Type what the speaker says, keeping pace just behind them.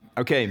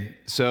Okay,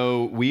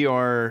 so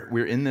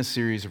we're in this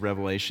series of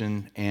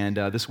Revelation, and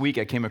this week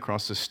I came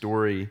across a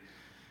story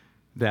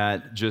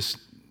that just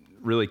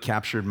really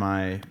captured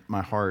my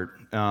heart.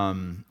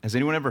 Has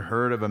anyone ever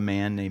heard of a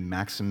man named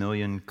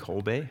Maximilian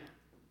Kolbe?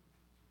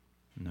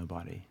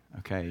 Nobody.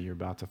 Okay, you're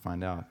about to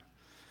find out.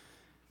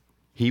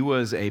 He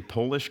was a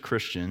Polish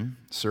Christian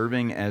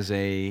serving as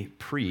a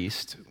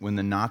priest when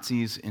the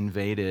Nazis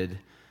invaded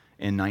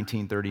in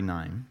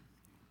 1939.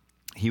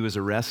 He was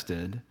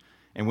arrested.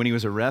 And when he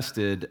was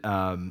arrested,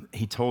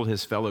 he told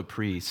his fellow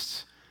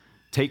priests,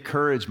 "Take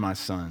courage, my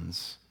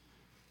sons.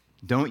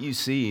 Don't you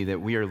see that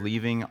we are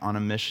leaving on a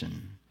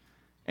mission?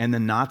 And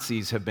the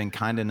Nazis have been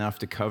kind enough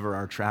to cover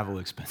our travel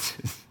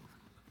expenses."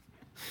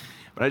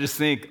 But I just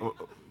think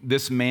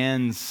this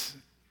man's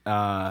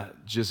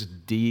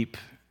just deep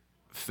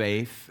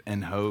faith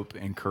and hope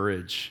and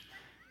courage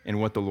in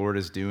what the Lord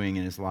is doing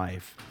in his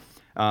life.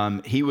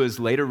 He was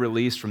later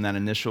released from that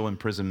initial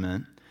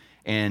imprisonment.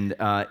 And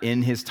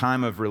in his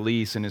time of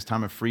release, in his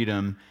time of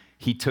freedom,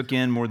 he took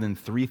in more than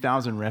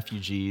 3,000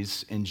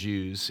 refugees and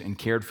Jews and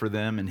cared for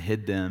them and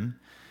hid them.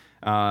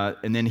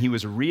 And then he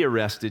was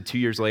rearrested 2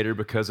 years later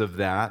because of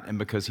that and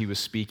because he was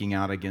speaking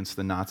out against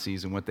the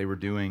Nazis and what they were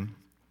doing.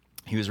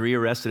 He was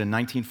rearrested in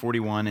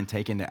 1941 and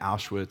taken to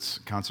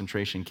Auschwitz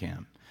concentration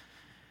camp.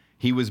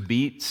 He was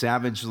beat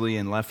savagely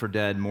and left for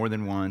dead more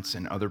than once,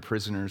 and other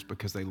prisoners,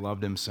 because they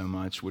loved him so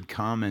much, would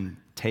come and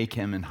take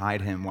him and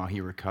hide him while he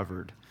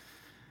recovered.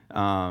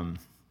 Here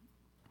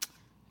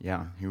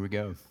we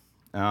go.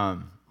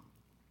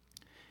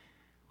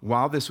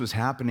 While this was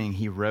happening,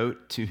 he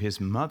wrote to his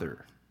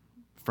mother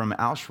from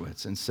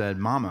Auschwitz and said,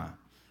 "Mama,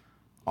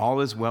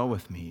 all is well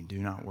with me, do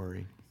not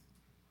worry."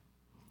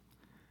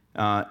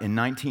 In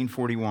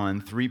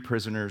 1941, 3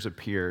 prisoners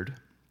appeared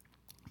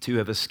to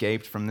have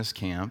escaped from this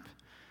camp.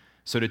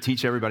 So to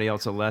teach everybody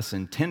else a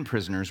lesson, 10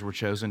 prisoners were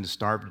chosen to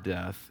starve to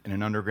death in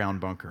an underground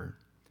bunker.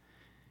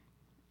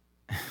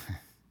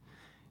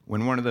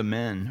 When one of the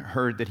men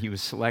heard that he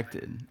was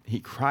selected, he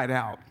cried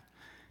out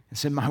and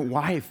said, "My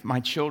wife,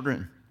 my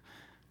children."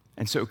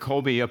 And so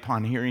Kolbe,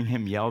 upon hearing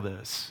him yell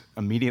this,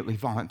 immediately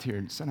volunteered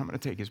and said, "I'm going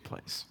to take his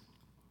place."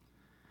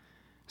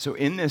 So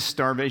in this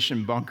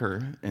starvation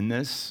bunker, in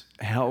this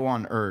hell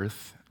on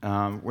earth,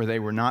 where they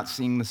were not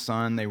seeing the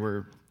sun, they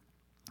were,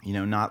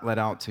 not let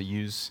out to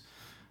use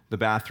the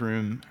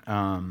bathroom.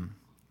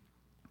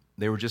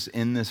 They were just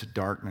in this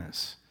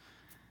darkness.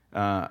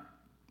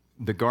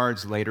 The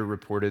guards later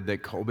reported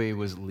that Kolbe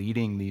was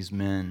leading these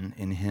men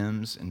in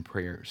hymns and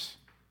prayers.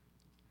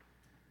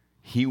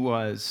 He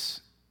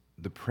was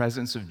the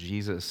presence of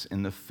Jesus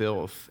in the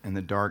filth and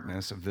the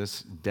darkness of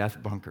this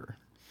death bunker.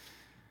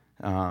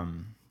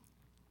 And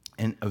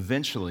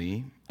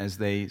eventually, as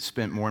they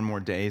spent more and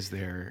more days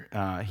there,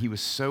 he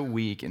was so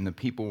weak, and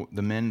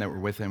the men that were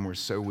with him were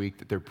so weak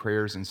that their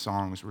prayers and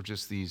songs were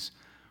just these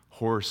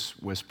hoarse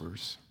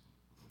whispers.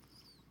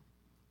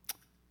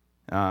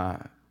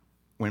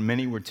 When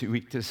many were too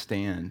weak to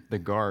stand, the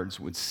guards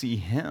would see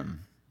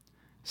him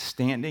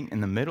standing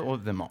in the middle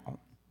of them all,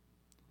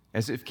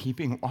 as if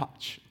keeping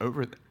watch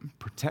over them,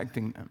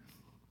 protecting them,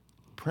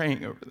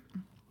 praying over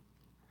them.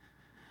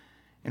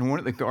 And one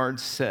of the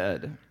guards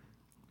said,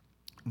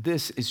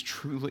 "This is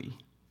truly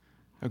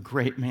a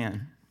great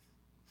man,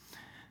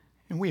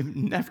 and we have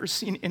never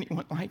seen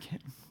anyone like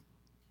him."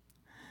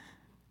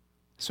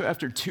 So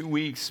after 2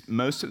 weeks,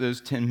 most of those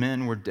 10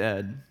 men were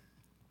dead,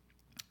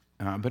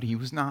 but he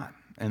was not.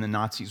 And the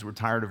Nazis were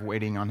tired of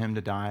waiting on him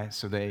to die,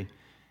 so they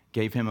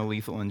gave him a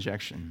lethal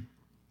injection.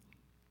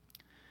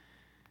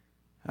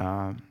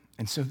 And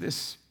so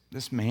this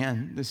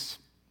man, this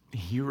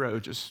hero,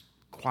 just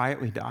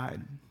quietly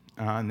died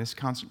in this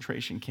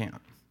concentration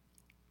camp.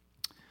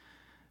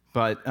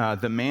 But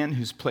the man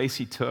whose place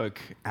he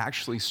took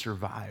actually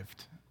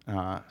survived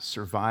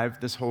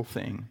this whole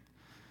thing,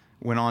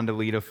 went on to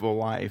lead a full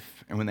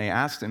life. And when they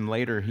asked him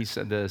later, he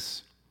said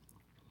this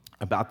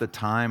about the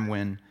time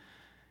when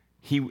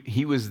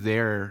he was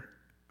there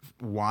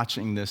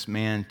watching this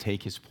man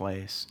take his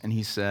place. And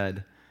he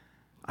said,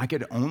 "I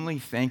could only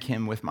thank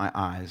him with my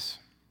eyes.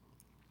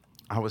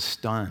 I was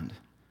stunned,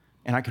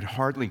 and I could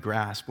hardly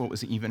grasp what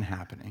was even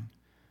happening,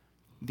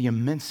 the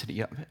immensity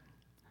of it.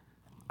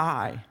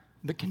 I,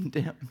 the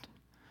condemned,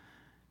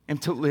 am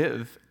to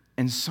live,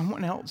 and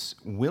someone else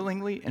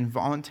willingly and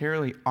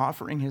voluntarily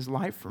offering his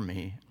life for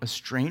me, a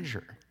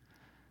stranger.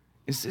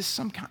 Is this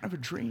some kind of a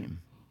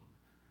dream?"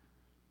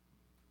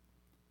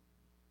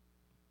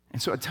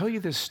 And so I tell you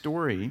this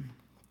story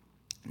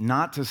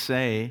not to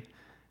say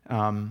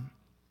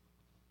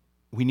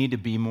we need to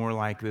be more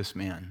like this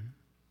man,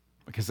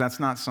 because that's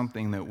not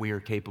something that we are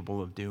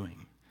capable of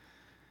doing.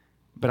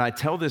 But I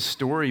tell this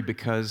story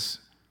because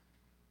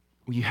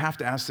you have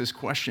to ask this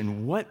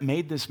question: what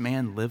made this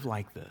man live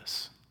like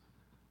this?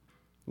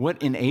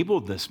 What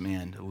enabled this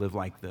man to live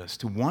like this,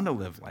 to want to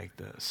live like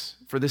this,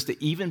 for this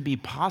to even be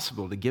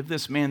possible, to give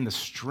this man the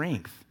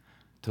strength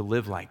to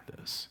live like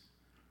this?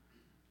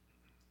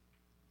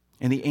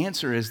 And the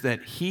answer is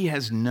that he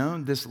has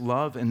known this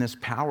love and this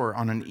power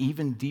on an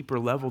even deeper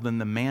level than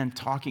the man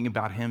talking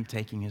about him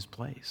taking his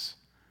place.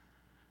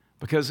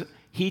 because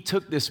he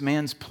took this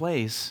man's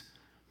place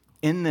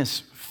in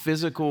this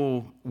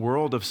physical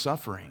world of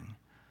suffering.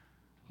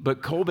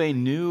 But Kolbe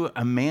knew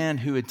a man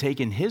who had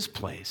taken his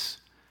place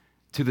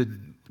to the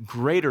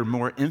greater,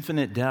 more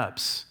infinite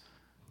depths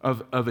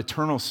of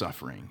eternal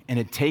suffering and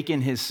had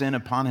taken his sin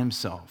upon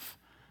himself.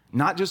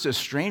 Not just a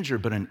stranger,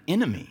 but an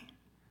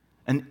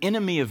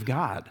enemy of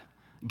God.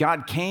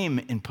 God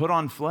came and put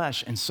on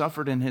flesh and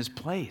suffered in his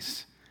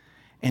place.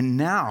 And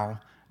now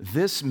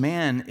this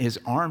man is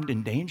armed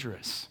and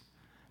dangerous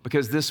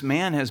because this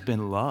man has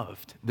been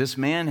loved. This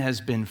man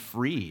has been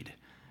freed.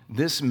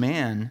 This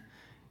man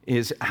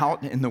is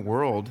out in the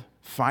world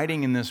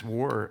fighting in this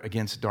war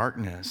against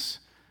darkness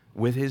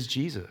with his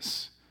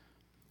Jesus.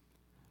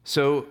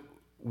 So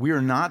we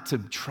are not to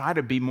try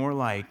to be more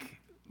like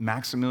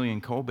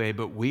Maximilian Kolbe,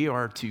 but we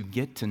are to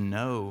get to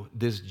know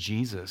this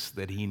Jesus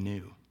that he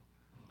knew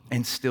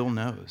and still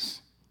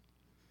knows.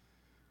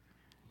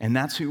 And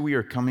that's who we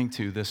are coming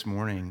to this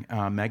morning.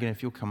 Megan,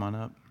 if you'll come on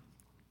up.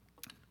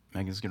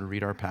 Megan's going to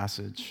read our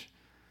passage.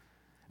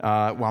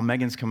 While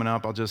Megan's coming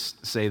up, I'll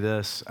just say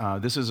this.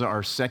 This is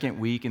our second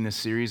week in this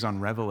series on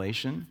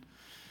Revelation.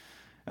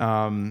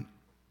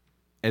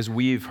 As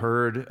we've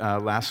heard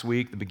last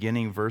week, the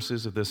beginning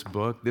verses of this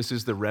book, this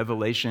is the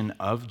revelation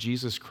of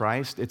Jesus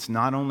Christ. It's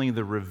not only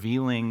the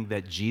revealing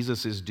that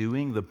Jesus is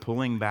doing, the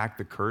pulling back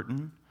the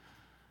curtain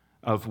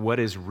of what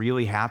is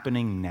really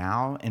happening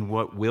now and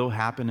what will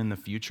happen in the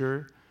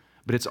future,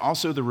 but it's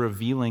also the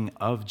revealing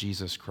of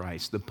Jesus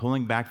Christ, the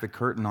pulling back the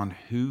curtain on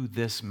who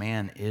this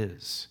man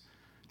is,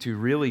 to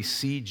really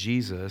see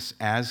Jesus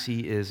as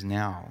he is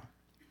now.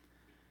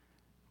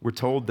 We're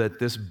told that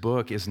this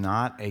book is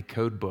not a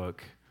code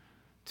book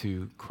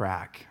to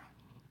crack.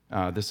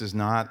 This is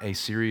not a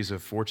series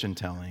of fortune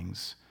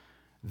tellings.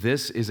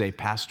 This is a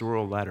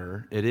pastoral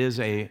letter. It is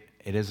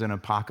an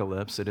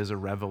apocalypse. It is a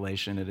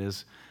revelation. It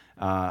is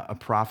a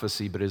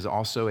prophecy, but it is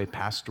also a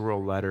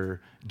pastoral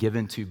letter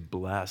given to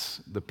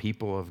bless the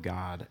people of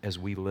God as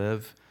we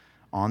live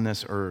on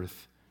this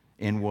earth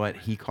in what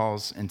he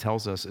calls and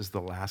tells us is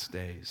the last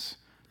days,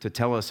 to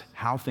tell us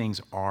how things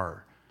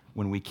are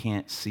when we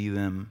can't see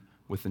them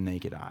with the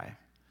naked eye.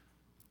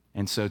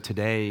 And so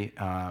today,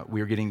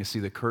 we are getting to see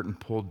the curtain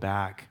pulled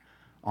back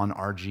on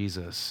our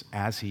Jesus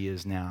as he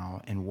is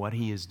now and what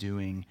he is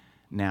doing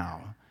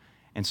now.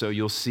 And so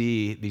you'll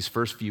see these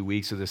first few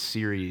weeks of this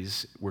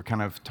series, we're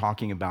kind of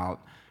talking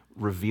about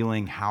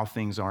revealing how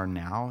things are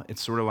now.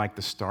 It's sort of like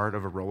the start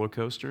of a roller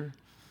coaster.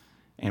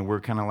 And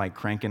we're kind of like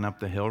cranking up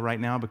the hill right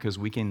now because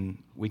we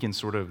can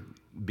sort of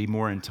be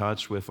more in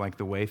touch with like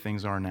the way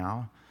things are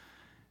now.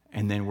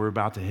 And then we're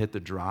about to hit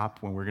the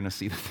drop when we're going to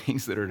see the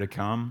things that are to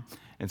come.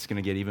 It's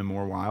going to get even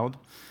more wild.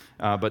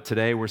 But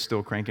today we're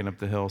still cranking up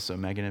the hill. So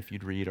Megan, if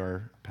you'd read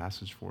our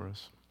passage for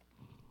us.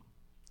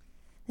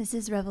 This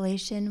is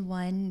Revelation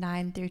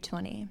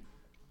 1:9-20.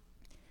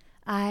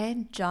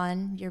 I,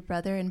 John, your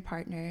brother and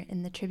partner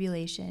in the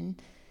tribulation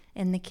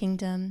and the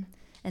kingdom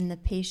and the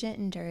patient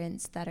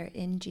endurance that are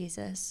in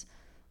Jesus,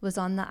 was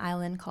on the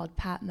island called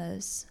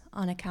Patmos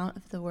on account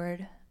of the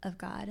word of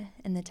God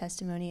and the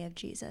testimony of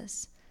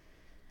Jesus.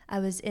 I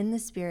was in the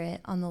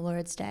Spirit on the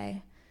Lord's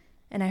day,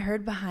 and I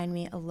heard behind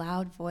me a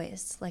loud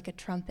voice like a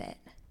trumpet,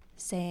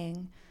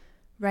 saying,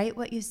 "Write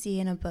what you see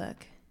in a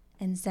book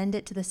and send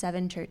it to the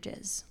 7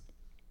 churches,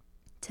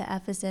 to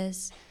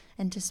Ephesus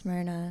and to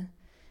Smyrna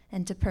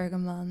and to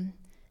Pergamum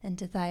and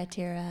to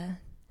Thyatira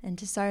and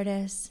to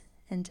Sardis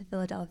and to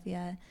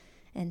Philadelphia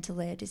and to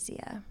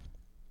Laodicea."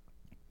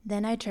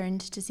 Then I turned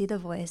to see the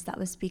voice that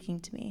was speaking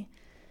to me,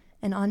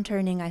 and on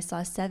turning I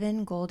saw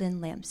 7 golden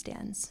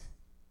lampstands,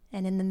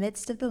 and in the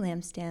midst of the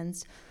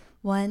lampstands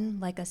one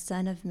like a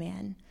son of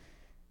man,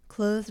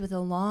 clothed with a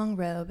long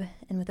robe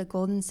and with a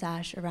golden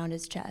sash around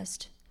his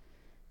chest.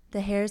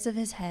 The hairs of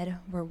his head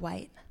were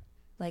white,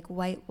 like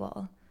white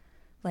wool,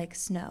 like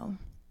snow.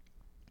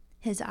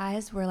 His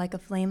eyes were like a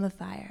flame of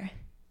fire.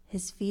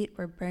 His feet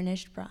were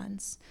burnished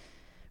bronze,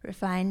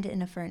 refined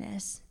in a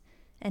furnace,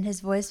 and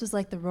his voice was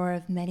like the roar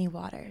of many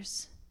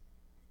waters.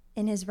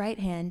 In his right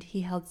hand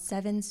he held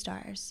 7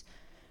 stars.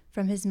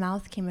 From his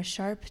mouth came a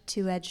sharp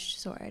 2-edged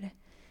sword,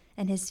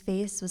 and his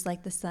face was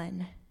like the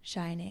sun,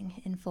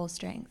 shining in full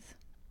strength.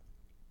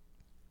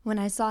 When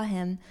I saw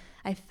him,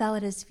 I fell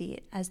at his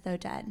feet as though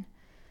dead.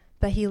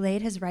 But he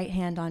laid his right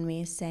hand on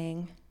me,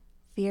 saying,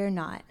 "Fear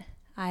not.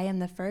 I am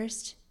the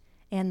first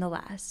and the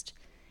last,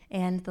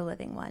 and the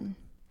living one.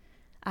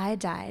 I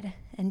died,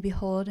 and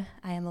behold,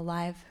 I am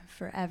alive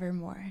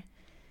forevermore,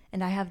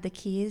 and I have the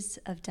keys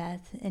of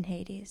death and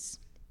Hades.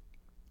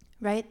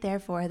 Write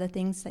therefore the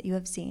things that you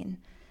have seen,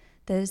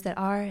 those that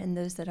are and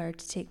those that are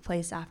to take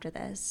place after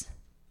this.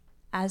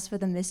 As for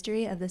the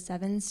mystery of the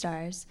 7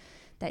 stars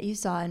that you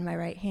saw in my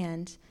right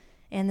hand,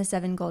 and the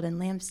 7 golden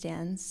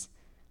lampstands,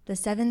 the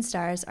 7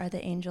 stars are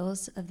the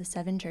angels of the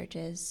 7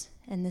 churches,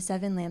 and the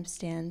 7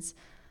 lampstands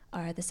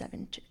are the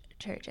 7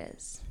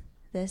 churches."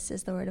 This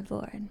is the word of the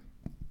Lord.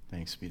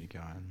 Thanks be to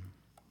God.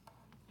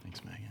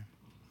 Thanks, Megan.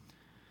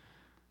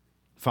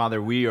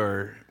 Father, we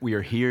are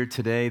here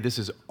today. This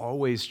is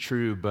always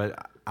true,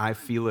 but I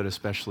feel it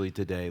especially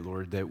today,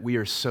 Lord, that we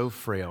are so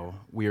frail.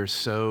 We are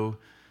so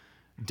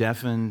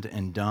deafened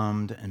and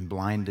dumbed and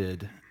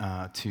blinded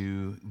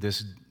to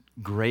this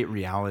great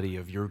reality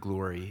of your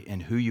glory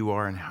and who you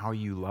are and how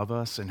you love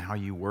us and how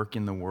you work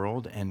in the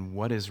world and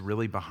what is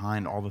really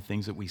behind all the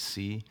things that we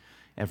see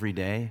every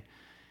day.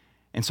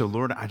 And so,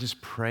 Lord, I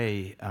just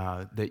pray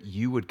that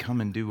you would come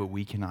and do what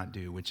we cannot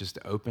do, which is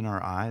to open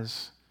our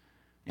eyes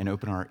and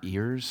open our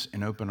ears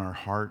and open our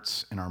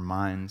hearts and our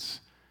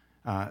minds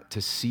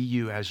to see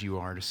you as you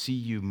are, to see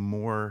you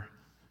more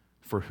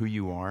for who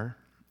you are,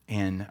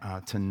 and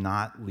to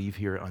not leave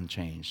here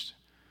unchanged.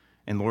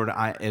 And Lord,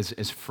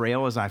 as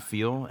frail as I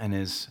feel and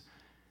as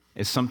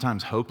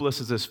sometimes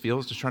hopeless as this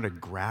feels, to try to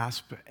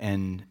grasp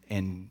and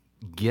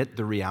get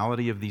the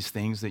reality of these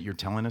things that you're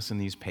telling us in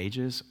these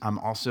pages, I'm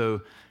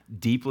also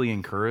deeply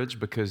encouraged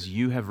because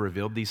you have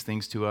revealed these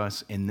things to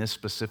us in this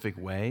specific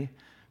way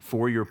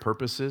for your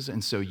purposes.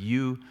 And so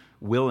you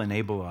will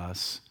enable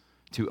us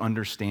to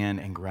understand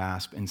and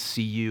grasp and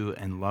see you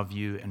and love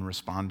you and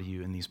respond to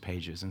you in these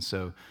pages. And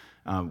so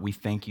we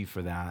thank you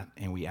for that,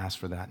 and we ask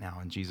for that now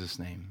in Jesus'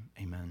 name,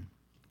 amen.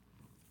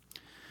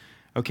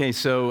 Okay,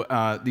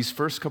 so these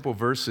first couple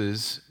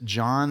verses,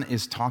 John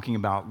is talking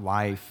about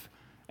life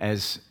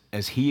as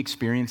he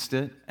experienced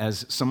it,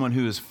 as someone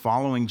who is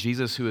following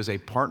Jesus, who is a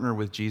partner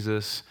with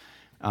Jesus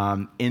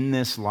in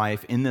this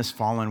life, in this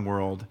fallen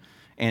world.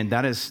 And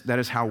that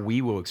is how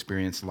we will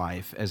experience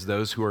life as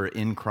those who are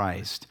in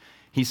Christ.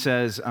 He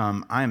says,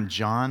 I am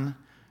John,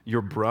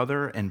 your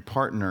brother and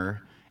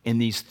partner in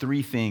these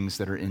three things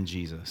that are in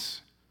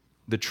Jesus: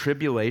 the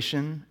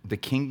tribulation, the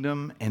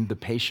kingdom, and the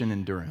patient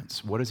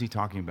endurance. What is he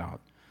talking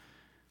about?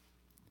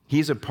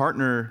 He's a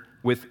partner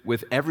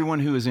with everyone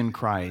who is in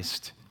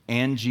Christ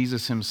and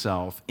Jesus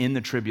himself in the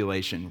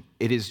tribulation.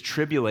 It is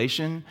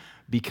tribulation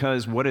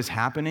because what is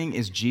happening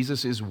is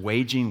Jesus is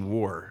waging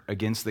war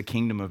against the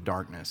kingdom of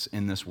darkness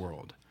in this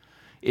world.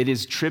 It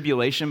is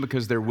tribulation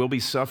because there will be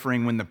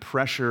suffering when the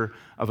pressure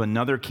of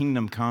another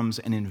kingdom comes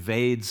and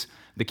invades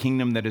the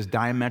kingdom that is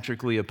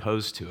diametrically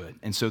opposed to it.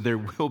 And so there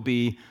will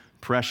be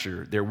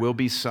pressure, there will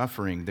be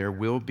suffering, there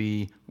will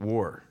be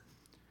war.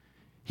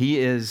 He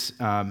is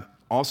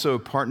also a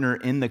partner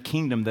in the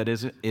kingdom that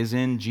is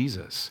in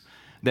Jesus,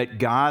 that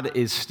God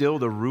is still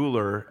the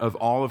ruler of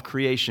all of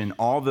creation,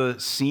 all the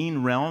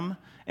seen realm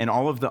and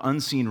all of the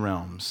unseen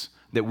realms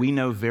that we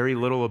know very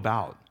little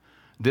about.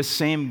 This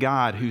same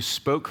God who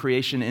spoke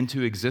creation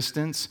into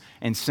existence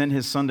and sent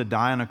his son to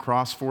die on a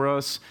cross for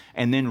us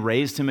and then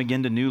raised him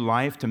again to new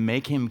life to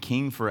make him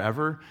king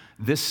forever,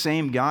 this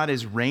same God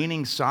is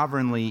reigning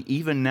sovereignly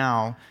even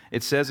now,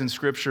 it says in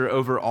Scripture,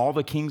 over all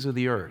the kings of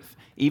the earth.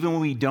 Even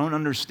when we don't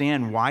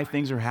understand why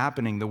things are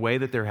happening the way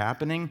that they're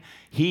happening,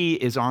 he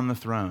is on the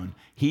throne.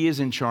 He is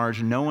in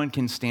charge. No one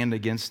can stand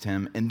against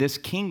him. And this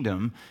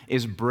kingdom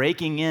is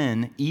breaking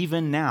in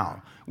even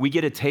now. We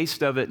get a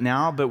taste of it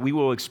now, but we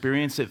will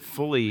experience it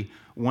fully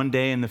one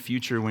day in the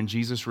future when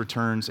Jesus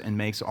returns and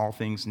makes all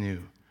things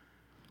new.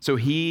 So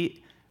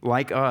he,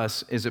 like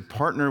us, is a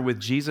partner with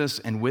Jesus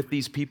and with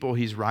these people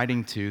he's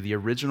writing to, the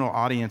original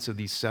audience of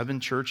these 7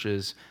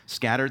 churches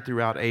scattered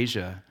throughout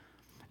Asia.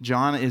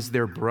 John is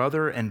their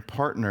brother and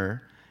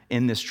partner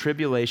in this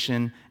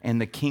tribulation and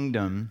the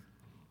kingdom.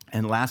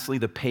 And lastly,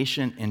 the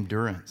patient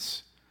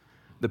endurance.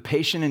 The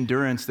patient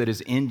endurance that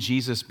is in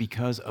Jesus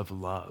because of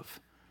love.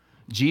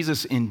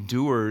 Jesus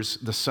endures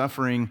the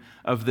suffering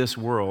of this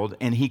world,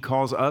 and he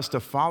calls us to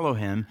follow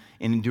him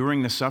in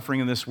enduring the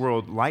suffering of this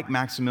world, like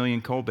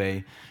Maximilian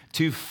Kolbe,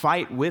 to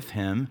fight with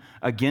him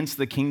against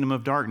the kingdom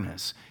of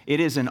darkness. It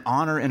is an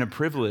honor and a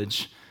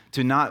privilege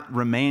to not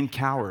remain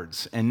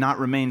cowards and not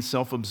remain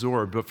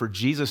self-absorbed, but for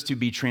Jesus to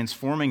be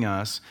transforming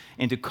us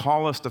and to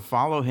call us to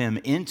follow him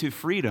into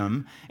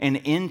freedom and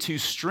into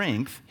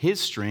strength, his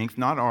strength,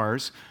 not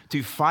ours,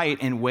 to fight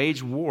and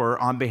wage war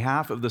on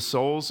behalf of the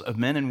souls of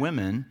men and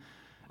women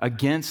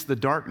against the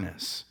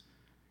darkness.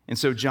 And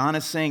so John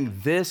is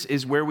saying, this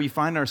is where we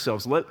find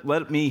ourselves.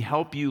 Let me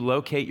help you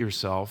locate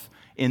yourself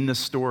in the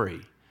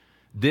story.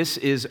 This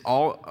is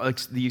all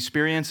the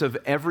experience of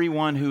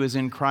everyone who is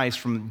in Christ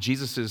from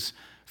Jesus's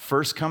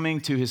first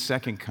coming to his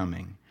second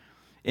coming.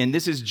 And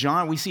this is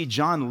John. We see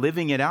John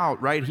living it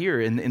out right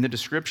here in the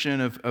description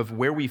of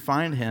where we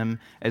find him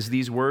as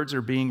these words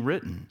are being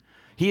written.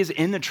 He is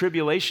in the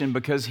tribulation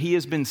because he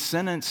has been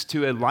sentenced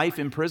to a life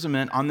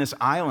imprisonment on this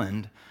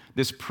island,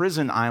 this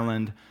prison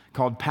island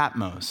called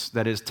Patmos,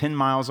 that is 10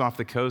 miles off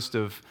the coast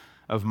of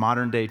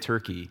modern day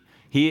Turkey.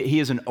 He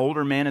is an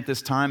older man at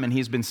this time, and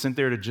he's been sent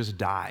there to just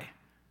die.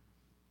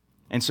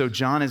 And so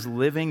John is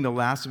living the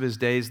last of his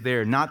days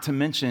there, not to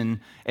mention,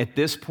 at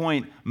this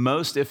point,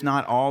 most, if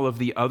not all, of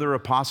the other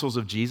apostles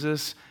of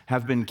Jesus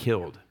have been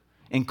killed,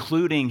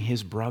 including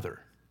his brother.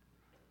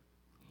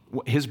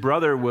 His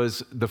brother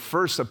was the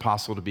first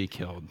apostle to be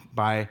killed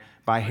by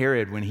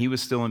Herod when he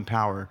was still in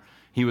power.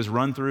 He was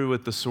run through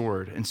with the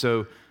sword. And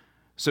so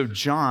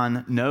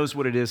John knows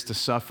what it is to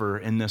suffer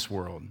in this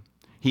world.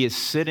 He is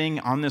sitting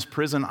on this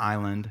prison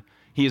island.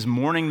 He is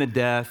mourning the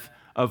death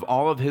of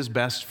all of his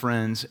best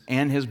friends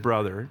and his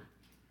brother.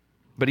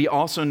 but he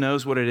also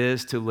knows what it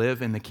is to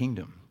live in the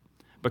kingdom.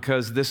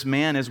 Because this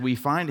man, as we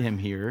find him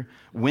here,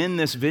 when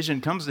this vision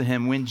comes to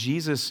him, when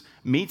Jesus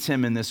meets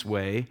him in this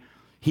way,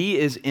 he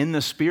is in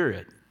the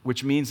Spirit,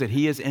 which means that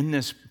he is in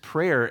this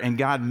prayer, and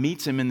God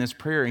meets him in this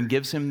prayer and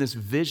gives him this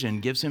vision,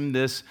 gives him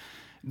this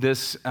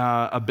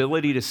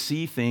ability to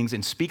see things,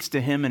 and speaks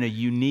to him in a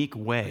unique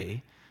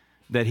way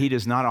that he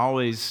does not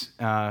always,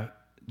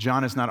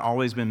 John has not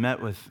always been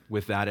met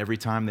with that every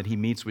time that he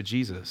meets with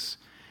Jesus.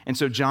 And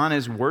so John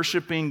is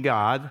worshiping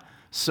God,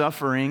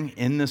 suffering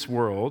in this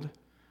world,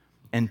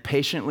 and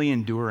patiently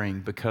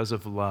enduring because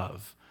of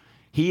love.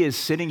 He is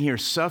sitting here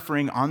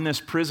suffering on this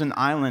prison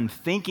island,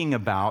 thinking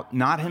about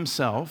not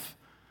himself,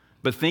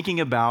 but thinking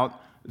about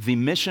the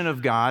mission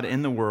of God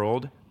in the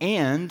world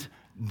and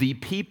the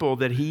people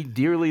that he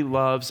dearly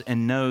loves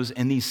and knows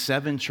in these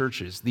 7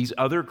 churches, these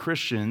other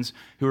Christians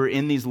who are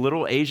in these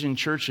little Asian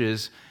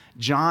churches.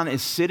 John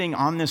is sitting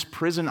on this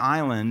prison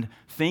island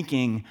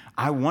thinking,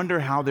 I wonder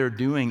how they're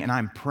doing, and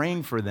I'm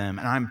praying for them,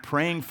 and I'm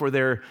praying for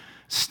their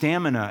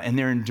stamina and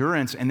their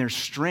endurance and their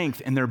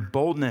strength and their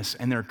boldness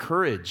and their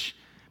courage,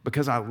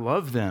 because I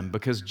love them,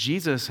 because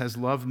Jesus has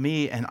loved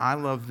me and I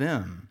love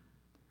them.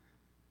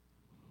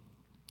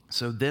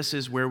 So this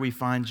is where we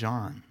find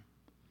John.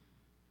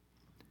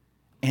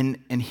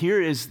 And here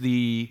is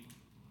the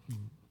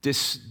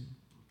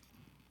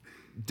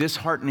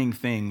disheartening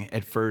thing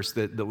at first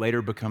that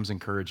later becomes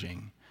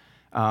encouraging.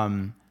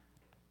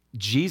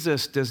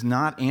 Jesus does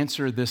not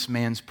answer this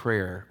man's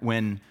prayer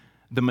when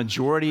the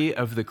majority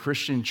of the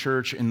Christian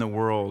church in the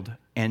world,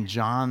 and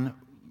John,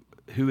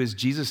 who is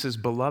Jesus'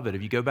 beloved,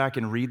 if you go back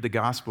and read the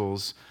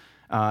Gospels,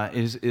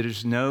 it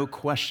is no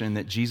question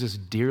that Jesus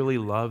dearly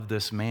loved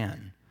this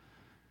man.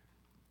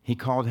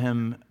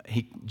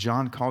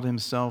 John called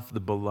himself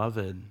the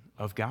beloved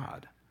of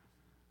God.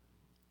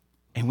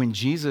 And when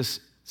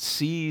Jesus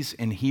sees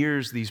and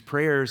hears these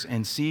prayers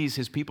and sees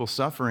his people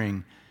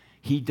suffering,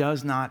 he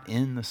does not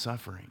end the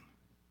suffering.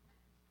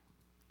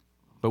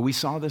 But we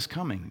saw this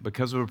coming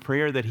because of a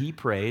prayer that he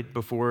prayed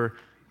before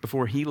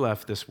he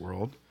left this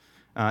world.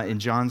 In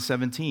John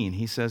 17,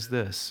 he says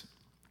this.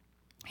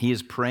 He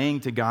is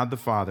praying to God the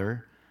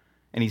Father,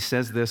 and he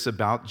says this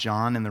about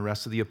John and the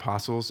rest of the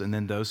apostles and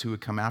then those who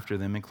would come after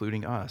them,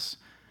 including us.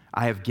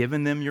 I have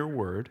given them your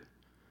word,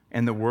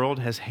 and the world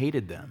has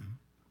hated them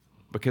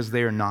because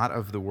they are not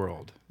of the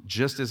world,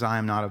 just as I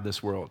am not of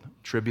this world.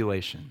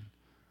 Tribulation,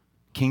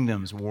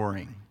 kingdoms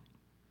warring.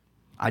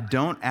 I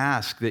don't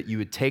ask that you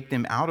would take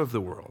them out of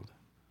the world.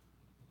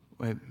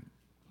 Wait,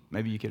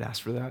 maybe you could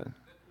ask for that?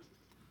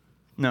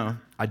 No,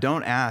 I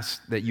don't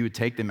ask that you would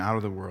take them out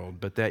of the world,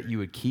 but that you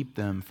would keep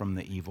them from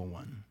the evil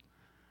one.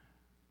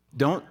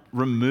 Don't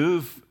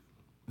remove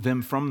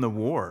them from the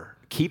war.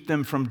 Keep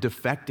them from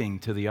defecting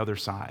to the other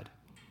side.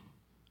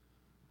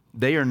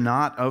 They are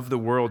not of the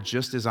world,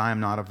 just as I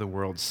am not of the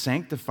world.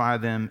 Sanctify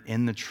them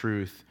in the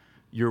truth.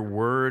 Your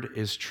word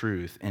is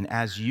truth. And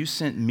as you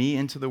sent me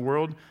into the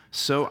world,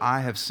 so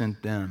I have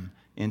sent them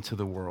into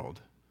the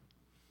world.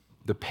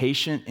 The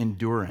patient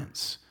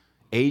endurance,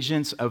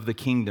 agents of the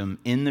kingdom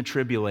in the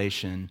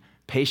tribulation,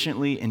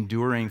 patiently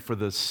enduring for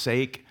the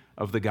sake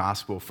of the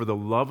gospel, for the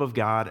love of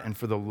God and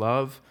for the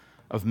love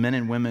of men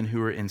and women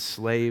who are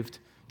enslaved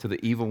to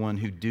the evil one,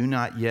 who do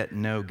not yet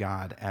know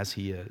God as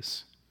he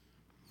is.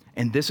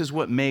 And this is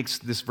what makes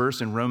this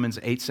verse in Romans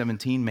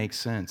 8:17 make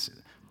sense.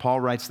 Paul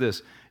writes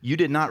this, you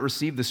did not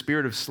receive the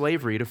spirit of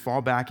slavery to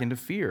fall back into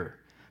fear,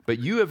 but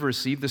you have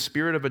received the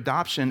spirit of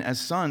adoption as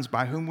sons,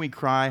 by whom we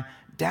cry,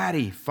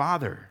 Daddy,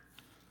 Father.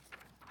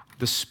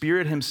 The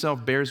Spirit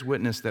himself bears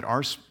witness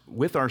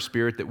with our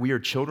spirit that we are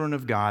children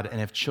of God, and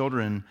if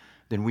children,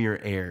 then we are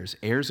heirs,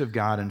 heirs of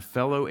God and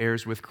fellow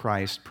heirs with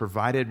Christ,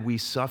 provided we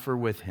suffer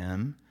with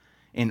him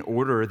in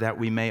order that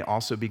we may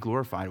also be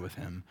glorified with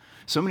him.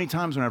 So many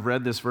times when I've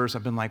read this verse,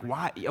 I've been like,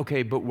 why?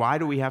 Okay, but why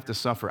do we have to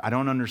suffer? I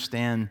don't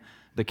understand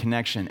the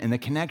connection. And the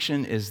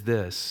connection is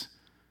this.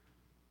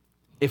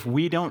 If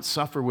we don't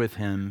suffer with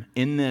him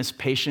in this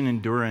patient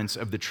endurance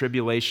of the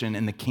tribulation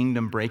and the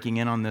kingdom breaking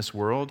in on this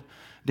world,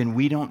 then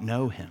we don't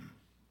know him.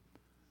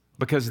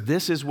 Because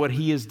this is what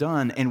he has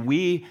done. And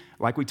we,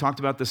 like we talked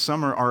about this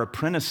summer, are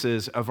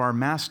apprentices of our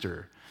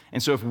master.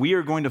 And so if we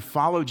are going to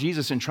follow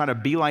Jesus and try to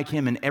be like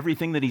him in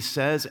everything that he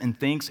says and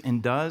thinks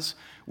and does,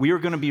 we are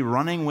going to be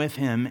running with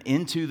him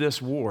into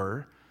this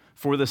war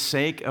for the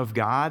sake of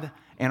God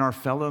and our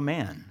fellow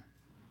man.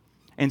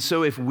 And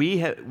so if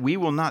we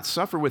will not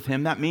suffer with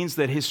him, that means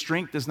that his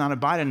strength does not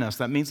abide in us.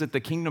 That means that the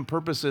kingdom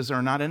purposes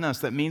are not in us.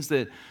 That means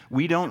that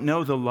we don't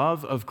know the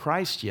love of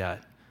Christ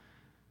yet.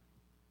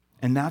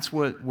 And that's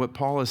what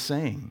Paul is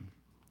saying.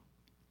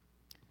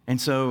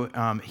 And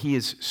so he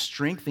is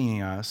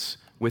strengthening us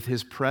with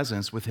his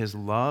presence, with his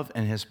love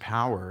and his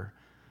power,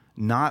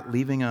 not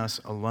leaving us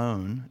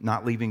alone,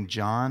 not leaving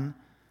John,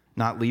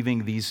 not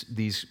leaving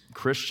these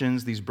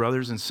Christians, these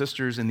brothers and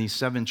sisters in these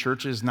 7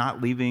 churches,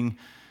 not leaving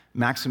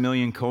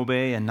Maximilian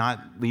Kolbe, and not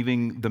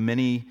leaving the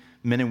many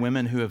men and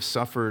women who have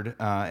suffered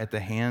at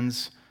the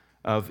hands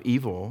of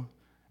evil.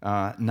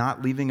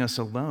 not leaving us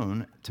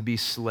alone to be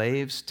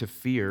slaves to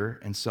fear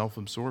and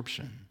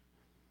self-absorption.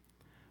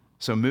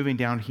 So moving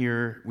down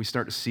here, we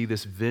start to see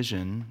this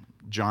vision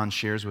John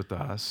shares with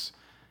us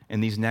in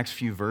these next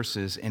few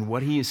verses. And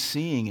what he is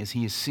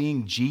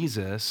seeing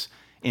Jesus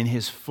in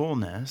his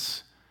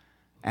fullness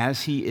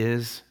as he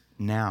is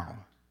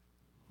now,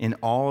 in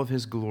all of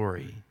his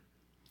glory.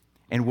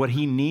 And what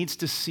he needs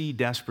to see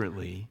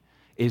desperately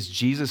is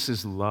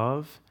Jesus'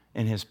 love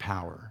and his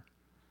power.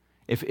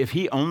 If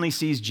he only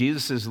sees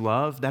Jesus'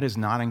 love, that is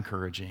not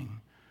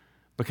encouraging,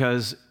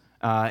 because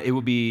it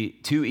would be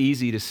too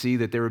easy to see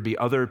that there would be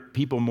other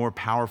people more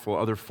powerful,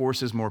 other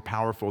forces more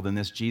powerful than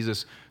this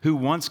Jesus who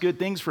wants good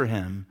things for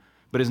him,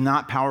 but is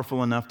not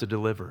powerful enough to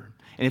deliver.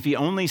 And if he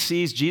only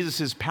sees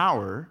Jesus'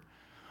 power,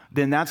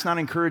 then that's not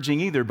encouraging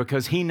either,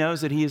 because he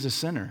knows that he is a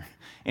sinner.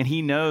 And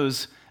he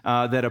knows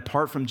that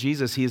apart from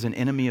Jesus, he is an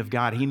enemy of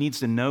God. He needs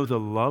to know the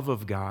love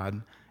of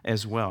God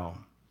as well.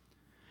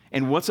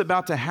 And what's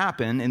about to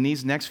happen in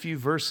these next few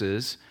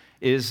verses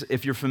is,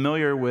 if you're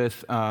familiar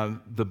with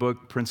the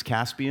book Prince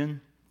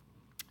Caspian,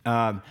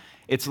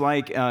 it's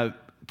like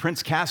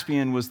Prince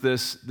Caspian was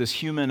this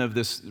human of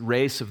this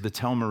race of the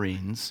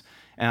Telmarines,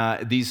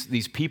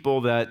 these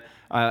people that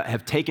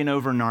have taken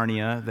over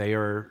Narnia. They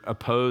are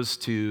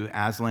opposed to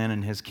Aslan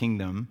and his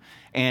kingdom.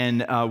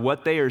 And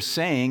what they are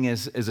saying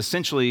is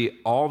essentially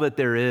all that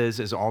there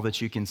is all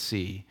that you can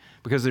see.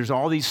 Because there's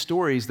all these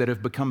stories that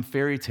have become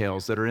fairy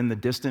tales that are in the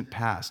distant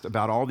past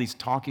about all these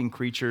talking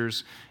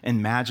creatures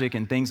and magic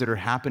and things that are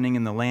happening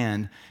in the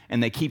land.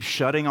 And they keep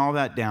shutting all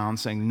that down,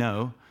 saying,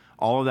 no,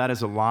 all of that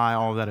is a lie,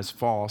 all of that is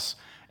false.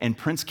 And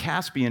Prince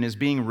Caspian is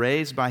being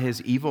raised by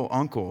his evil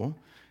uncle,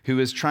 who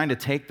is trying to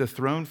take the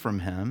throne from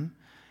him.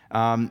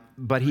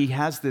 But he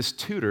has this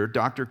tutor,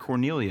 Dr.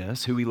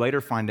 Cornelius, who we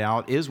later find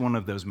out is one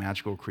of those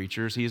magical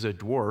creatures. He is a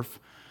dwarf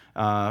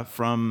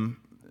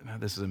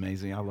this is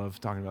amazing. I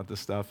love talking about this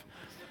stuff.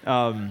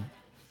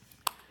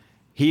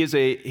 He is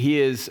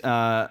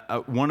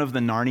one of the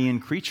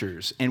Narnian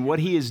creatures. And what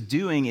he is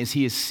doing is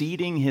he is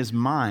seeding his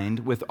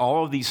mind with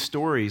all of these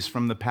stories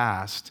from the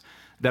past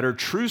that are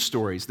true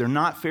stories. They're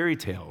not fairy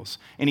tales.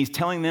 And he's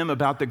telling them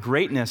about the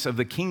greatness of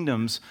the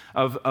kingdoms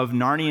of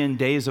Narnian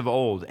days of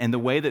old, and the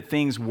way that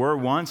things were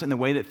once and the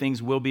way that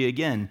things will be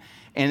again.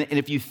 And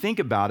if you think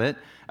about it,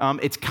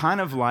 it's kind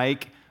of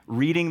like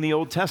reading the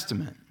Old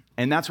Testament.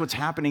 And that's what's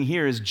happening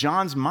here is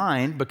John's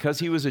mind, because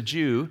he was a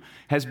Jew,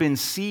 has been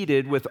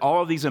seeded with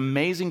all of these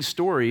amazing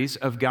stories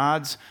of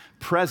God's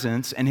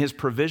presence and his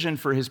provision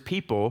for his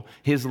people,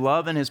 his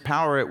love and his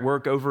power at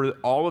work over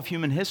all of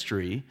human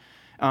history.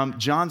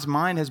 John's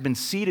mind has been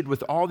seeded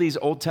with all these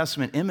Old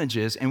Testament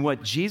images, and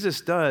what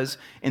Jesus does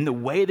in the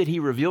way that he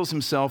reveals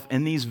himself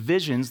in these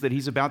visions that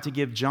he's about to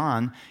give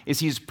John is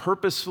he's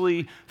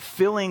purposefully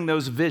filling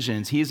those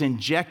visions. He is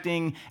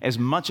injecting as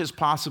much as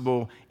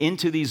possible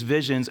into these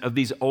visions of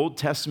these Old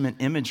Testament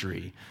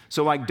imagery.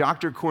 So like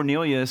Dr.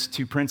 Cornelius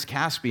to Prince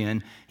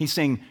Caspian, he's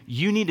saying,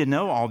 you need to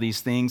know all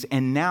these things,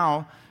 and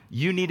now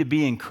you need to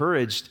be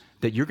encouraged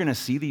that you're going to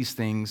see these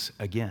things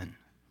again.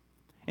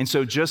 And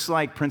so just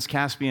like Prince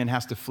Caspian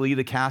has to flee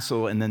the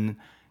castle, and then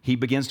he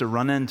begins to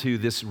run into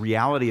this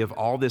reality of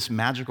all this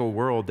magical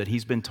world that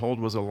he's been told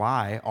was a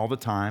lie all the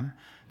time,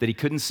 that he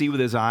couldn't see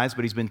with his eyes,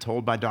 but he's been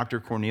told by Dr.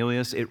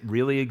 Cornelius, it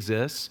really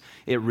exists,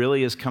 it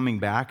really is coming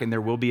back, and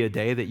there will be a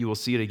day that you will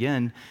see it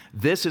again.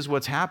 This is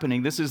what's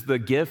happening. This is the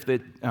gift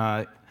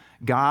that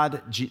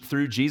God,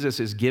 through Jesus,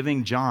 is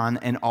giving John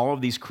and all of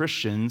these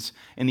Christians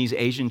in these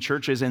Asian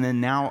churches, and then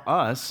now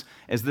us,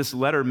 as this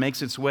letter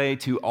makes its way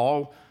to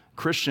all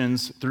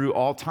Christians through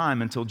all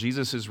time until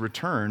Jesus'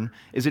 return,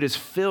 is it is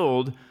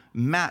filled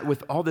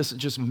with all this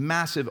just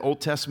massive Old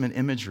Testament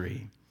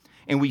imagery.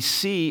 And we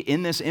see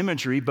in this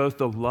imagery both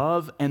the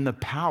love and the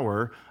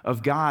power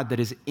of God that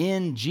is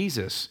in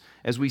Jesus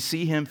as we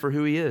see him for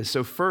who he is.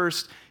 So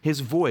first, his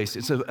voice.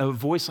 It's a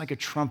voice like a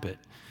trumpet.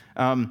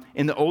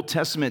 In the Old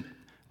Testament,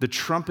 the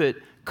trumpet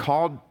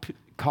called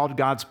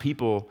God's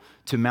people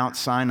to Mount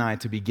Sinai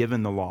to be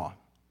given the law.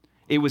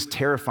 It was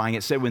terrifying.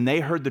 It said when they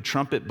heard the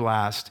trumpet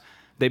blast,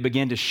 they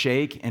began to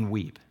shake and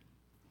weep.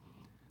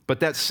 But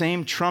that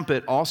same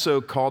trumpet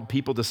also called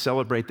people to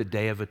celebrate the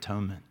Day of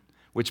Atonement,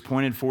 which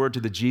pointed forward to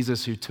the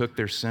Jesus who took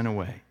their sin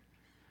away.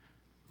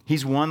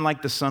 He's one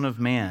like the Son of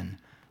Man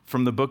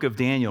from the book of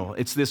Daniel.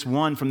 It's this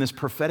one from this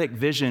prophetic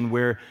vision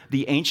where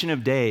the Ancient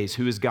of Days,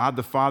 who is God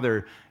the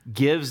Father,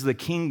 gives the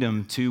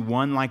kingdom to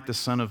one like the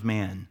Son of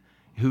Man,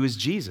 who is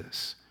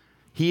Jesus.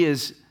 He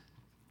is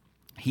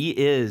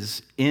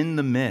in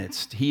the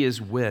midst. He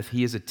is with.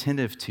 He is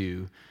attentive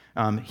to.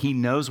 He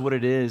knows what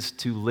it is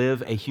to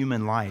live a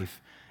human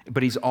life,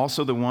 but he's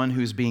also the one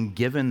who's being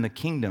given the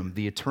kingdom,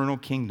 the eternal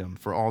kingdom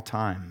for all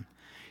time.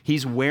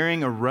 He's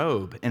wearing a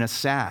robe and a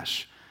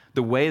sash.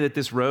 The way that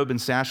this robe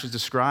and sash is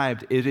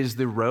described, it is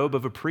the robe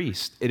of a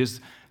priest. It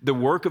is the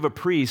work of a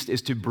priest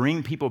is to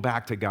bring people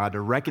back to God,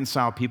 to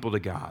reconcile people to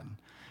God.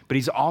 But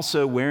he's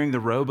also wearing the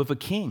robe of a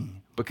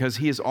king because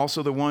he is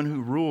also the one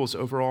who rules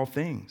over all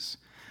things.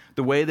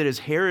 The way that his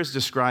hair is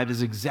described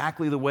is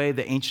exactly the way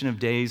the Ancient of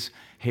Days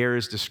hair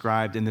is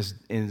described in this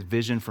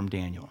vision from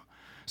Daniel.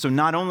 So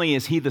not only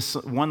is he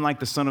the one like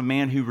the Son of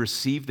Man who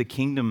received the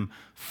kingdom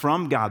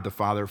from God the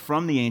Father,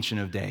 from the Ancient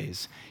of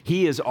Days,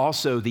 he is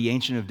also the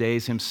Ancient of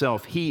Days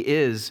himself. He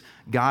is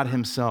God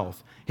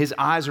himself. His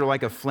eyes are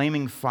like a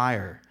flaming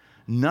fire.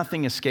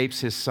 Nothing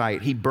escapes his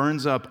sight. He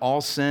burns up all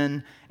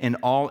sin and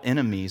all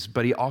enemies,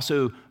 but he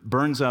also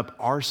burns up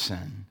our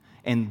sin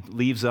and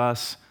leaves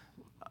us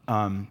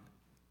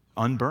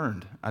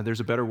unburned. There's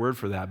a better word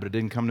for that, but it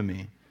didn't come to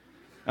me.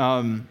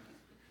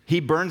 He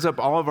burns up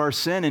all of our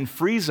sin and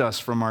frees us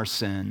from our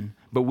sin,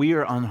 but we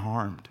are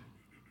unharmed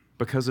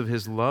because of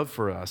his love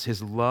for us,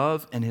 his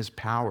love and his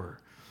power.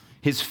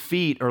 His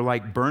feet are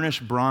like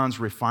burnished bronze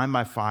refined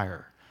by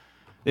fire.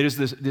 It is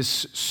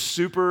this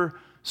super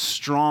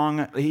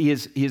strong, he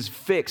is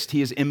fixed,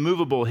 he is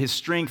immovable, his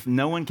strength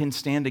no one can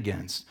stand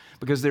against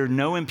because there are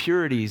no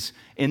impurities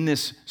in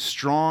this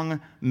strong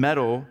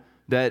metal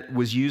that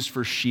was used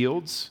for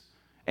shields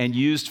and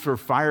used for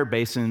fire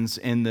basins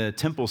in the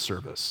temple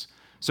service.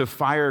 So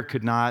fire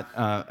could not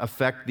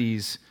affect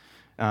these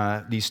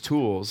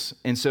tools.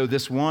 And so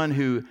this one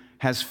who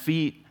has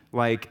feet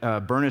like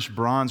burnished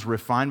bronze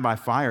refined by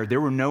fire, there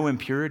were no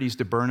impurities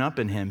to burn up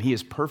in him. He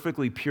is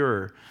perfectly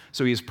pure,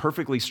 so he is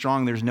perfectly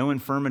strong. There's no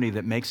infirmity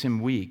that makes him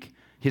weak.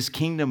 His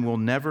kingdom will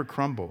never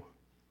crumble.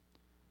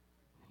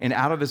 And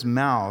out of his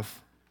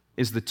mouth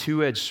is the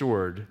two-edged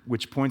sword,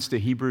 which points to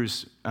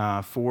Hebrews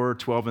 4,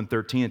 12, and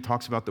 13. It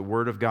talks about the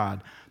word of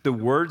God. The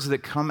words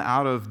that come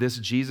out of this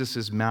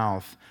Jesus'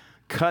 mouth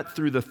cut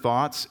through the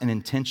thoughts and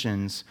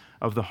intentions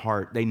of the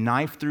heart. They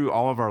knife through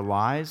all of our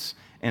lies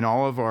and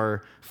all of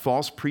our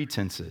false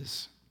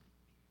pretenses.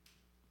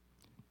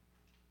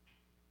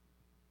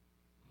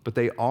 But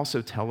they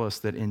also tell us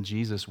that in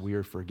Jesus we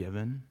are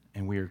forgiven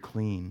and we are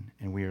clean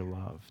and we are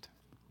loved.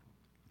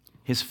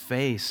 His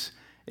face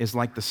is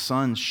like the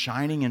sun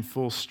shining in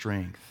full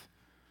strength.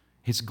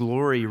 His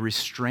glory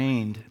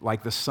restrained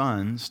like the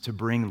sun's to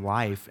bring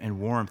life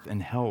and warmth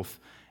and health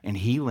and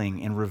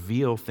healing and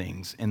reveal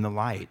things in the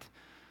light.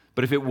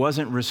 But if it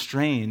wasn't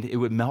restrained, it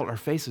would melt our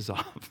faces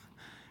off.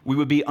 We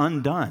would be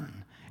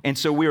undone. And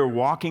so we are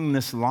walking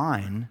this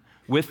line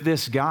with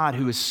this God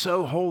who is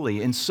so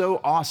holy and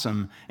so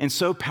awesome and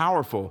so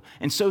powerful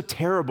and so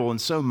terrible and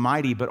so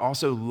mighty, but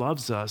also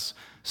loves us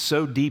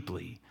so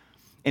deeply.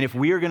 And if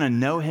we are going to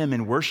know him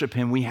and worship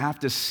him, we have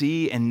to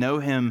see and know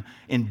him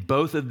in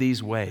both of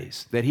these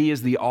ways, that he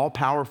is the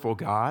all-powerful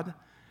God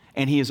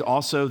and he is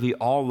also the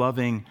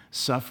all-loving,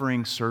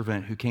 suffering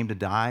servant who came to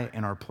die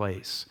in our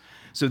place.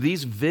 So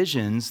these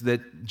visions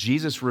that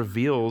Jesus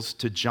reveals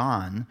to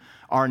John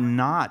are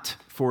not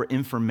for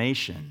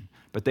information,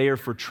 but they are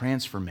for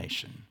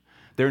transformation.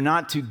 They're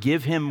not to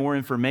give him more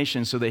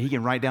information so that he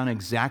can write down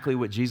exactly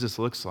what Jesus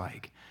looks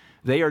like.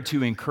 They are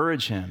to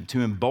encourage him,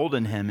 to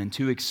embolden him, and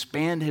to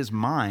expand his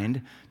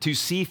mind to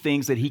see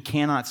things that he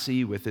cannot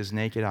see with his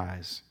naked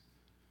eyes.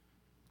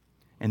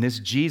 And this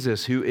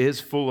Jesus, who is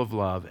full of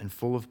love and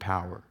full of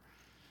power,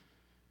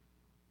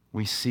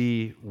 we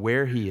see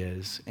where he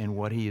is and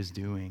what he is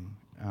doing,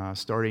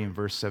 starting in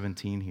verse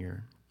 17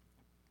 here.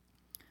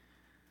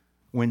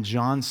 When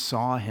John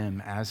saw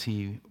him as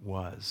he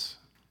was,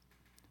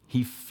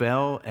 he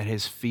fell at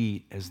his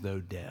feet as though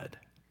dead.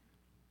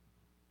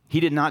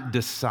 He did not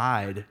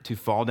decide to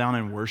fall down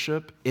and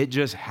worship. It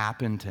just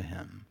happened to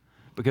him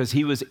because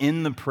he was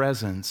in the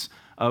presence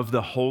of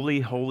the holy,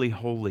 holy,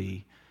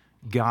 holy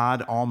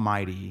God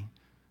Almighty,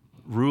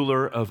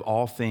 ruler of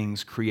all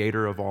things,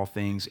 creator of all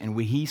things. And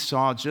he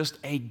saw just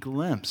a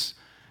glimpse,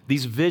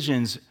 these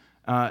visions,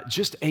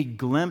 just a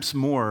glimpse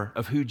more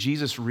of who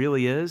Jesus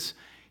really is.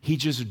 He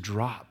just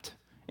dropped.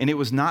 And it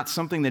was not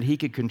something that he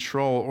could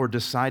control or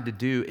decide to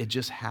do. It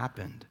just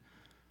happened.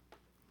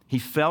 He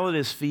fell at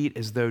his feet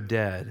as though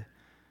dead,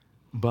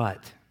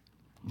 but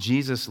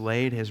Jesus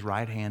laid his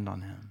right hand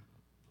on him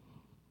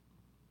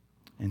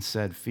and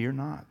said, "Fear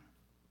not."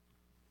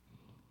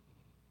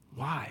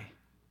 Why?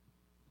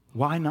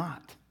 Why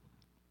not?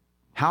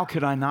 How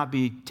could I not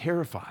be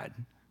terrified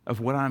of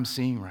what I'm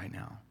seeing right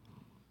now?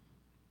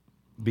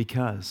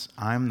 Because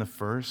I'm the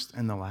first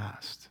and the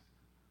last.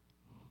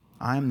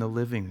 I am the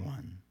living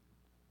one.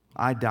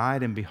 I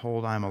died, and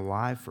behold, I am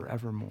alive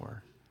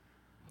forevermore.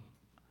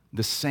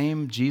 The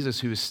same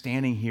Jesus who is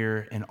standing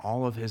here in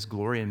all of his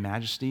glory and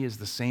majesty is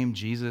the same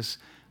Jesus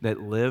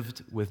that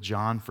lived with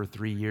John for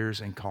 3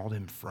 years and called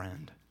him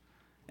friend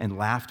and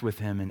laughed with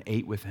him and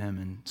ate with him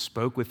and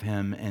spoke with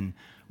him and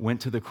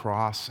went to the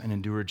cross and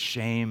endured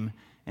shame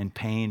and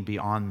pain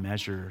beyond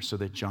measure so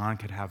that John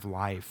could have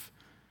life.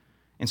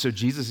 And so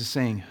Jesus is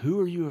saying, who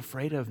are you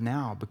afraid of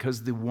now?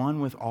 Because the one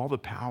with all the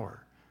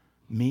power,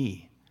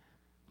 me,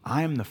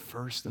 I am the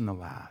first and the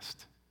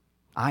last.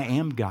 I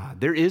am God.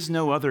 There is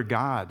no other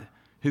God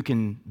who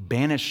can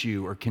banish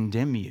you or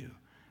condemn you.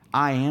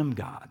 I am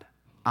God.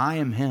 I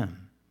am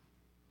him.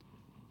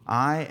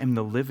 I am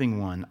the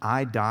living one.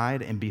 I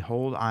died, and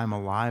behold, I am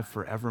alive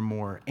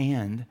forevermore,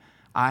 and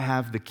I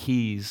have the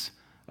keys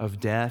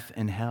of death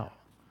and hell.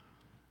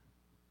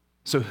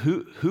 So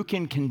who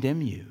can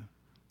condemn you?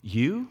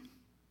 You?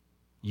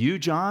 You,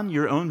 John,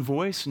 your own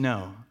voice?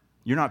 No,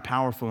 you're not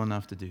powerful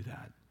enough to do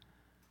that.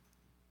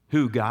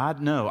 Who,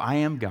 God? No, I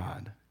am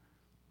God.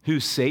 Who,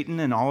 Satan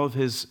and all of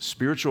his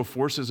spiritual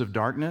forces of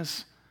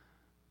darkness?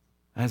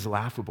 That is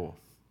laughable,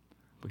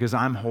 because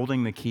I'm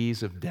holding the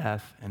keys of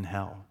death and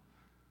hell.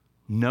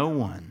 No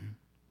one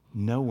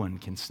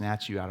can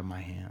snatch you out of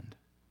my hand.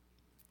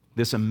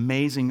 This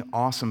amazing,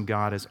 awesome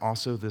God is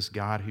also this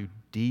God who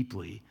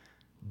deeply,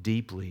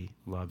 deeply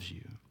loves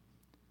you.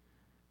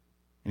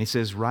 And he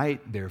says,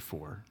 "Write,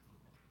 therefore,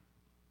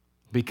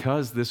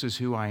 because this is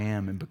who I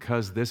am and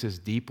because this has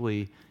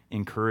deeply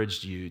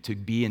encouraged you to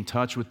be in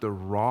touch with the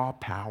raw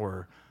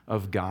power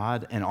of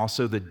God and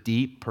also the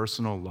deep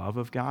personal love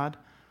of God,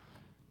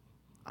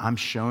 I'm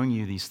showing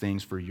you these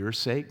things for your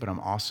sake, but I'm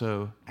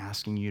also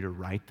asking you to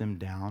write them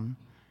down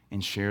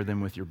and share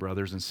them with your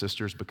brothers and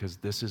sisters because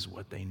this is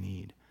what they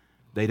need.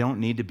 They don't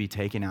need to be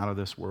taken out of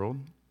this world.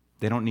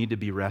 They don't need to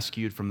be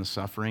rescued from the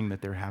suffering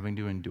that they're having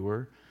to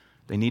endure.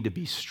 They need to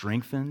be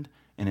strengthened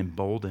and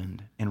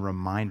emboldened and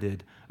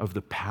reminded of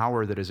the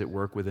power that is at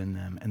work within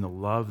them and the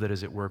love that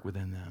is at work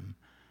within them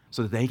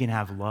so that they can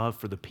have love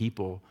for the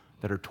people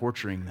that are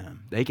torturing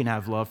them. They can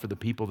have love for the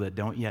people that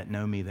don't yet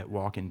know me, that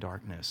walk in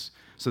darkness,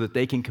 so that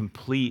they can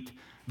complete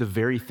the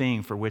very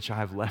thing for which I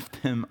have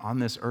left them on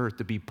this earth,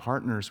 to be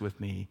partners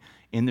with me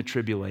in the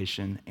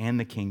tribulation and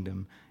the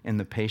kingdom and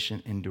the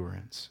patient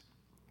endurance."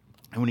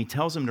 And when he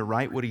tells them to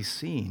write what he's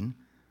seen,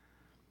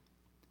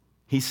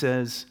 he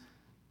says,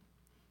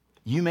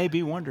 "You may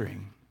be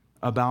wondering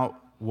about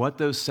what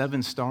those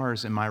 7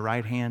 stars in my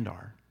right hand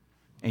are.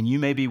 And you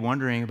may be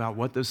wondering about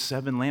what those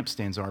 7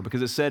 lampstands are,"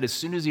 because it said as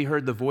soon as he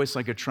heard the voice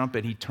like a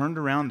trumpet, he turned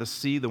around to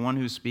see the one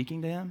who's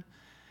speaking to him,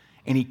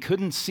 and he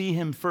couldn't see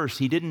him first.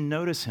 He didn't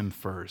notice him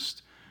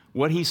first.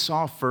 What he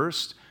saw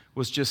first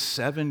was just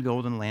 7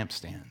 golden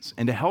lampstands.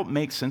 And to help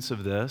make sense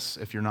of this,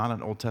 if you're not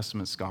an Old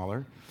Testament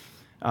scholar,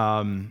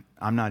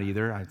 I'm not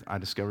either. I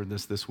discovered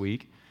this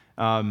week.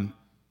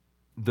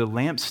 The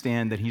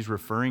lampstand that he's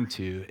referring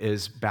to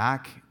is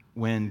back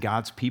when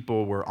God's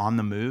people were on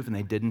the move and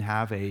they didn't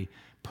have a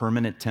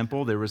permanent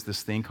temple. There was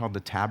this thing called the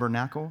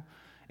tabernacle.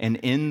 And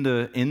in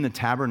the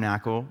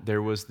tabernacle,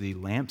 there was the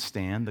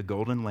lampstand, the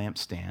golden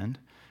lampstand,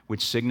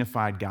 which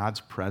signified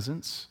God's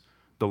presence.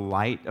 The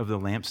light of the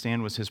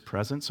lampstand was his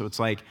presence. So it's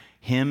like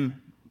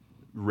him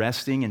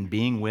resting and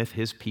being with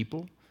his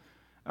people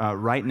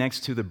right next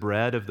to the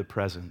bread of the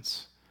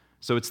presence.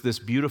 So it's this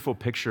beautiful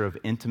picture of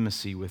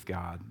intimacy with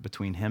God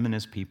between him and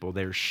his people.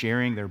 They're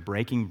sharing, they're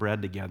breaking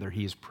bread together.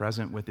 He is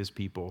present with his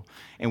people.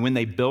 And when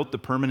they built the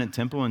permanent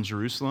temple in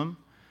Jerusalem,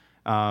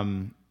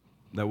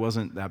 that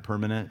wasn't that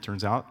permanent, it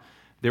turns out,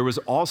 there was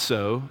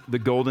also the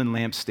golden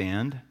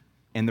lampstand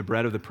and the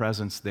bread of the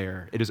presence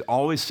there. It has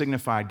always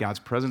signified God's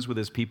presence with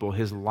his people,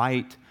 his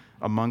light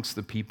amongst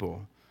the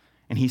people.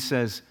 And he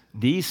says,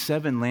 these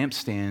 7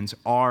 lampstands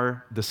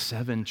are the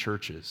 7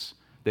 churches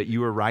that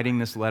you are writing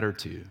this letter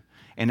to.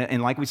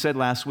 And like we said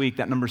last week,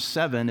 that number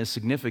 7 is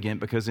significant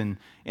because in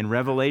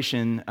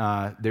Revelation,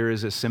 there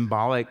is a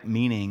symbolic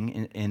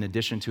meaning in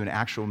addition to an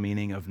actual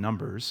meaning of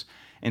numbers.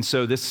 And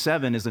so this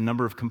 7 is a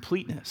number of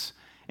completeness.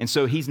 And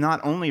so he's not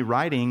only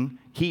writing,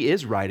 he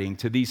is writing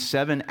to these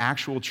 7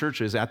 actual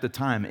churches at the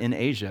time in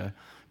Asia,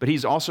 but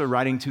he's also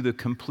writing to the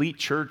complete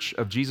church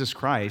of Jesus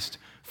Christ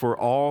for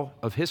all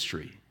of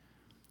history.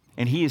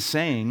 And he is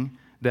saying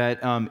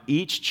that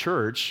each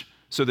church,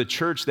 so the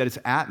church that is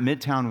at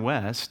Midtown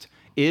West,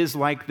 is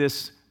like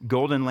this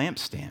golden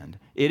lampstand.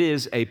 It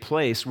is a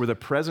place where the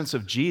presence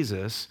of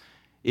Jesus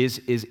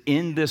is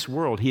in this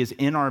world. He is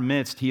in our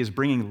midst. He is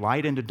bringing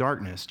light into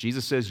darkness.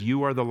 Jesus says,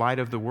 "You are the light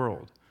of the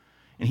world."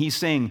 And he's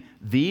saying,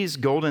 these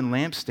golden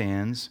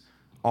lampstands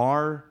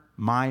are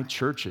my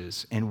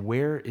churches. And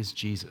where is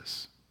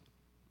Jesus?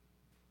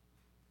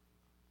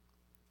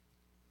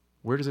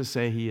 Where does it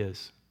say he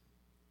is?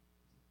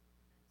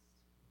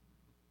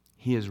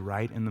 He is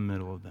right in the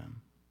middle of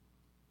them.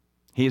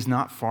 He is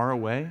not far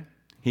away.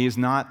 He is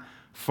not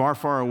far,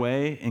 far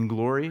away in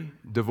glory,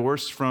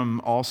 divorced from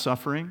all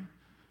suffering.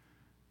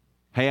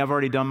 Hey, I've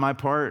already done my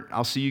part.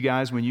 I'll see you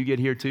guys when you get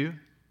here too.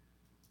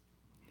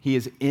 He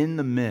is in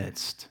the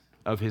midst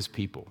of his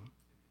people.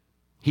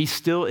 He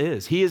still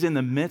is. He is in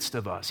the midst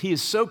of us. He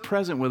is so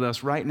present with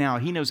us right now.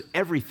 He knows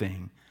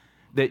everything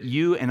that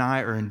you and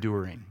I are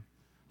enduring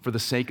for the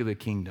sake of the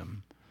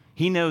kingdom.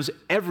 He knows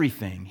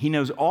everything. He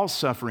knows all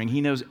suffering. He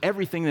knows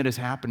everything that is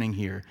happening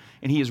here.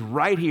 And he is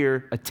right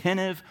here,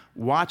 attentive,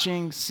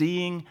 watching,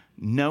 seeing,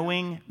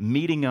 knowing,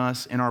 meeting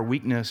us in our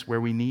weakness where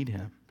we need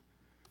him.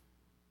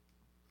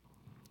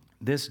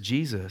 This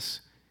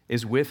Jesus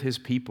is with his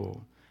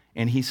people.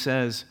 And he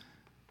says,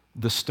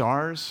 the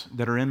stars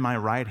that are in my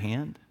right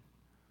hand,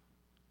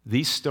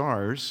 these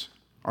stars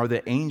are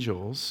the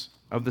angels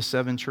of the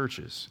 7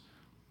 churches.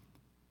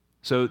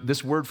 So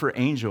this word for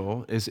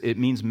angel it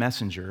means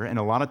messenger, and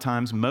a lot of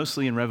times,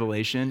 mostly in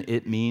Revelation,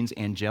 it means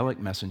angelic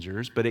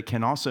messengers, but it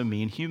can also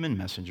mean human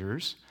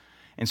messengers.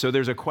 And so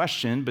there's a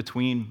question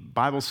between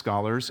Bible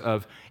scholars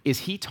of, is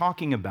he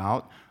talking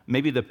about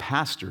maybe the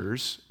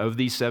pastors of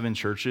these 7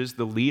 churches,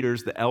 the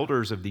leaders, the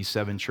elders of these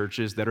 7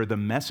 churches that are the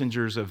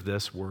messengers of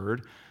this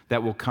word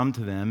that will come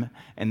to them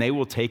and they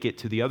will take it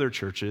to the other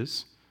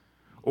churches?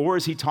 Or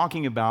is he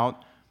talking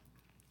about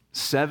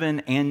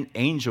 7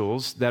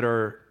 angels that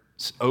are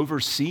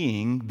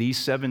overseeing these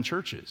 7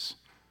 churches?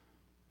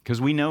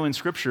 Because we know in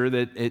Scripture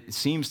that it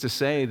seems to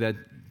say that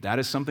that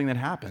is something that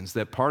happens,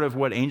 that part of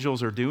what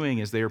angels are doing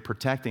is they are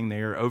protecting, they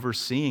are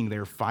overseeing,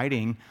 they're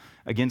fighting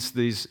against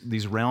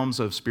these realms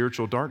of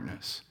spiritual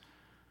darkness.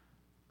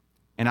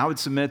 And I would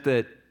submit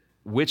that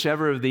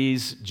whichever of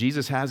these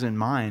Jesus has in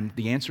mind,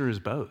 the answer is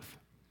both.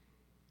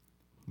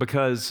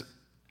 Because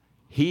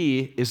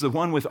he is the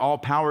one with all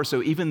power,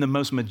 so even the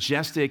most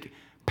majestic,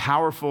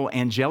 powerful,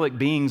 angelic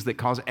beings that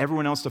cause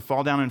everyone else to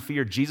fall down in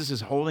fear, Jesus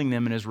is holding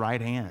them in his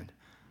right hand.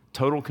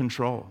 Total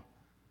control.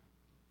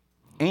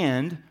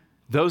 And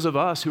those of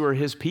us who are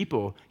his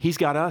people, he's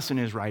got us in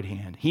his right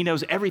hand. He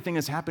knows everything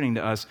that's happening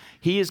to us.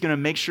 He is going to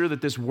make sure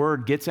that this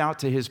word gets out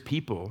to his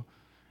people,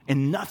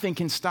 and nothing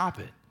can stop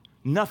it.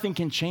 Nothing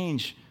can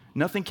change.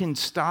 Nothing can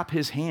stop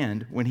his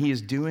hand when he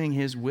is doing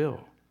his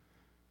will.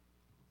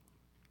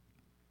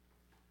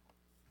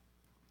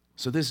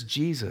 So this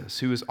Jesus,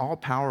 who is all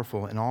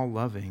powerful and all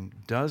loving,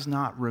 does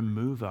not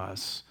remove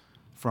us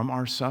from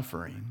our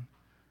suffering,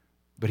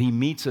 but he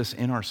meets us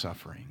in our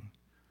suffering.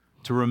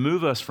 To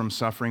remove us from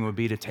suffering would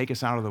be to take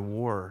us out of the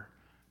war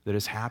that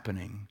is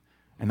happening.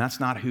 And that's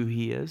not who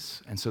he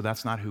is, and so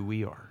that's not who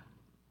we are.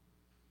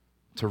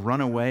 To run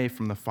away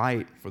from the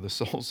fight for the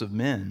souls of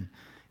men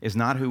is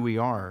not who we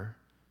are,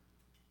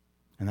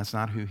 and that's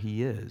not who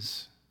he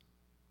is.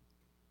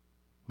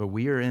 But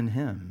we are in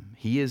him.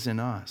 He is in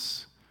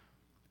us.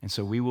 And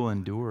so we will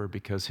endure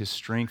because his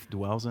strength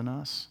dwells in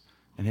us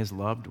and his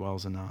love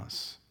dwells in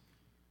us.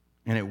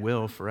 And it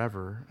will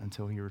forever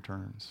until he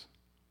returns.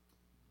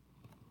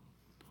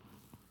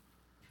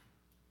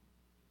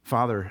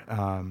 Father,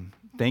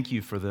 thank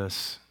you for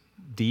this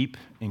deep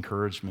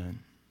encouragement.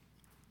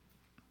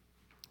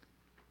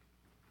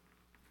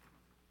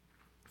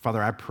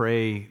 Father, I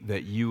pray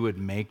that you would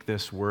make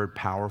this word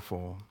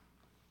powerful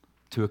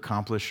to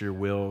accomplish your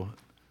will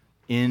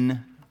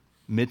in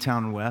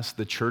Midtown West,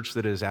 the church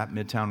that is at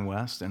Midtown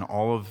West, and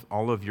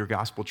all of your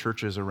gospel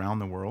churches around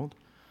the world,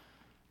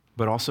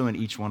 but also in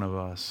each one of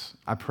us.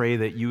 I pray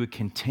that you would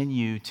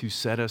continue to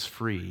set us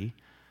free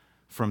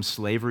from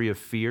slavery of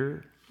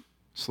fear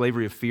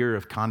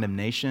of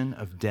condemnation,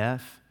 of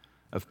death,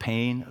 of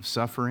pain, of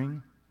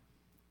suffering,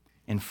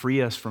 and free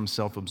us from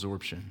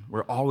self-absorption,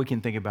 where all we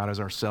can think about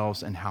is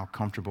ourselves and how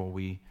comfortable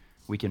we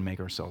can make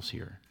ourselves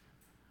here.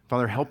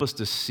 Father, help us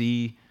to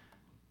see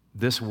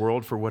this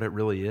world for what it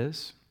really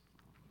is.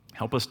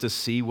 Help us to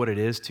see what it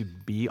is to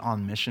be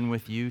on mission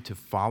with you, to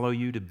follow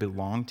you, to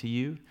belong to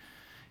you.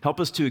 Help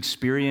us to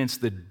experience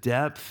the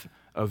depth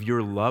of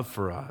your love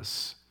for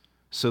us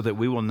so that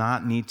we will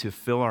not need to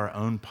fill our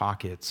own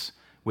pockets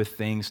with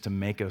things to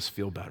make us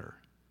feel better.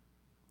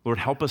 Lord,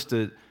 help us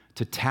to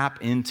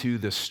tap into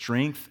the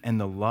strength and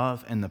the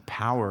love and the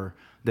power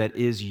that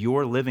is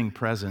your living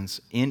presence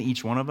in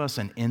each one of us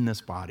and in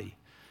this body.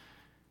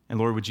 And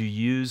Lord, would you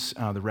use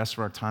the rest of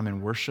our time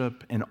in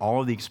worship and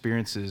all of the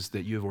experiences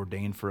that you have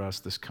ordained for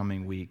us this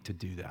coming week to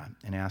do that?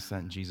 And ask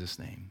that in Jesus'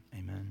 name,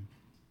 amen.